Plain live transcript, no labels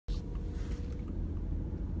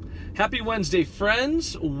Happy Wednesday,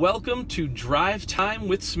 friends. Welcome to Drive Time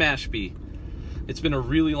with Smashby. It's been a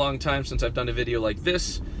really long time since I've done a video like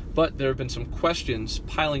this, but there have been some questions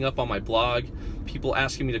piling up on my blog, people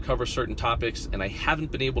asking me to cover certain topics, and I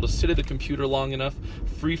haven't been able to sit at a computer long enough,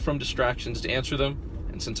 free from distractions, to answer them.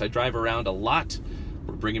 And since I drive around a lot,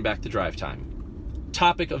 we're bringing back the Drive Time.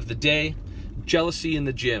 Topic of the day, jealousy in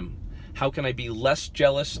the gym. How can I be less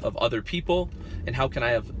jealous of other people, and how can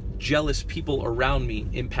I have jealous people around me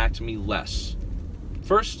impact me less?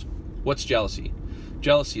 First, what's jealousy?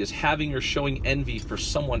 Jealousy is having or showing envy for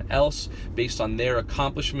someone else based on their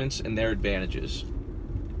accomplishments and their advantages.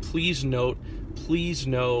 Please note, please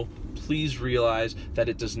know, please realize that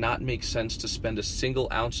it does not make sense to spend a single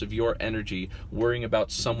ounce of your energy worrying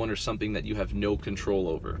about someone or something that you have no control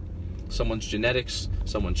over. Someone's genetics,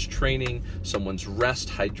 someone's training, someone's rest,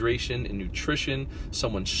 hydration, and nutrition,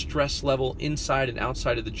 someone's stress level inside and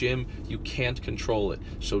outside of the gym, you can't control it.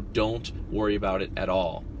 So don't worry about it at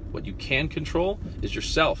all. What you can control is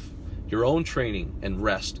yourself, your own training and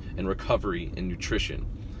rest and recovery and nutrition.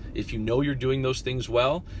 If you know you're doing those things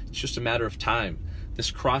well, it's just a matter of time. This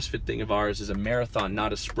CrossFit thing of ours is a marathon,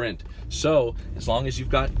 not a sprint. So as long as you've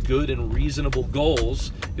got good and reasonable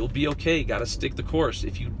goals, you'll be okay. You gotta stick the course.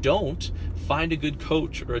 If you don't, find a good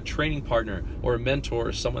coach or a training partner or a mentor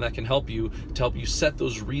or someone that can help you to help you set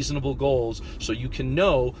those reasonable goals so you can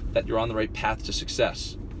know that you're on the right path to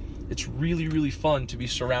success. It's really, really fun to be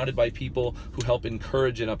surrounded by people who help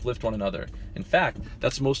encourage and uplift one another. In fact,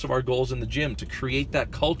 that's most of our goals in the gym, to create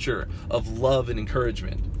that culture of love and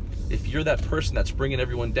encouragement. If you're that person that's bringing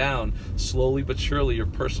everyone down, slowly but surely your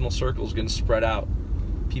personal circle is going to spread out.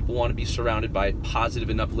 People want to be surrounded by positive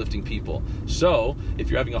and uplifting people. So if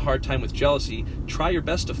you're having a hard time with jealousy, try your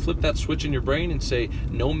best to flip that switch in your brain and say,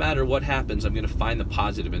 no matter what happens, I'm going to find the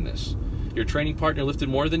positive in this. Your training partner lifted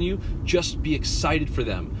more than you, just be excited for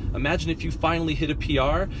them. Imagine if you finally hit a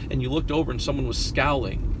PR and you looked over and someone was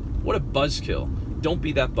scowling. What a buzzkill. Don't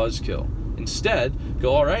be that buzzkill. Instead,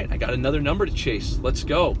 go, all right, I got another number to chase. Let's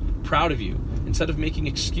go. Proud of you. Instead of making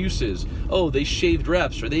excuses, oh, they shaved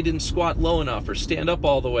reps, or they didn't squat low enough, or stand up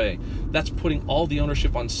all the way. That's putting all the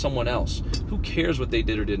ownership on someone else. Who cares what they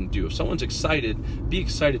did or didn't do? If someone's excited, be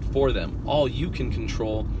excited for them. All you can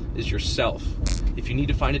control is yourself. If you need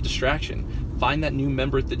to find a distraction, find that new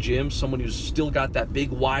member at the gym, someone who's still got that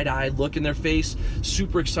big wide-eyed look in their face,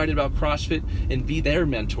 super excited about CrossFit, and be their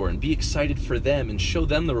mentor and be excited for them and show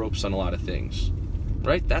them the ropes on a lot of things.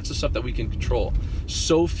 Right? That's the stuff that we can control.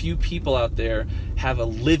 So few people out there have a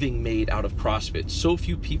living made out of CrossFit. So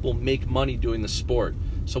few people make money doing the sport.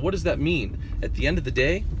 So what does that mean? At the end of the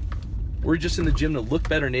day, we're just in the gym to look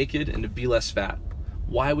better naked and to be less fat.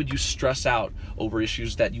 Why would you stress out over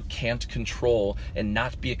issues that you can't control and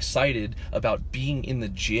not be excited about being in the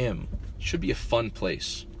gym? It should be a fun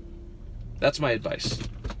place. That's my advice.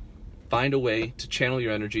 Find a way to channel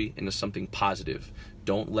your energy into something positive.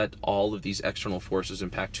 Don't let all of these external forces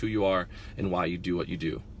impact who you are and why you do what you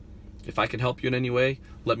do. If I can help you in any way,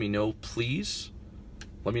 let me know, please.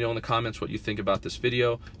 Let me know in the comments what you think about this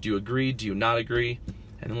video. Do you agree? Do you not agree?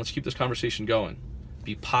 And then let's keep this conversation going.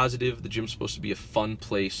 Be positive. The gym's supposed to be a fun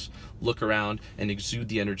place. Look around and exude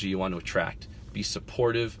the energy you want to attract. Be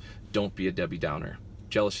supportive. Don't be a Debbie Downer.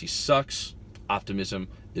 Jealousy sucks. Optimism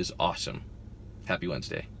is awesome. Happy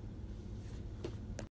Wednesday.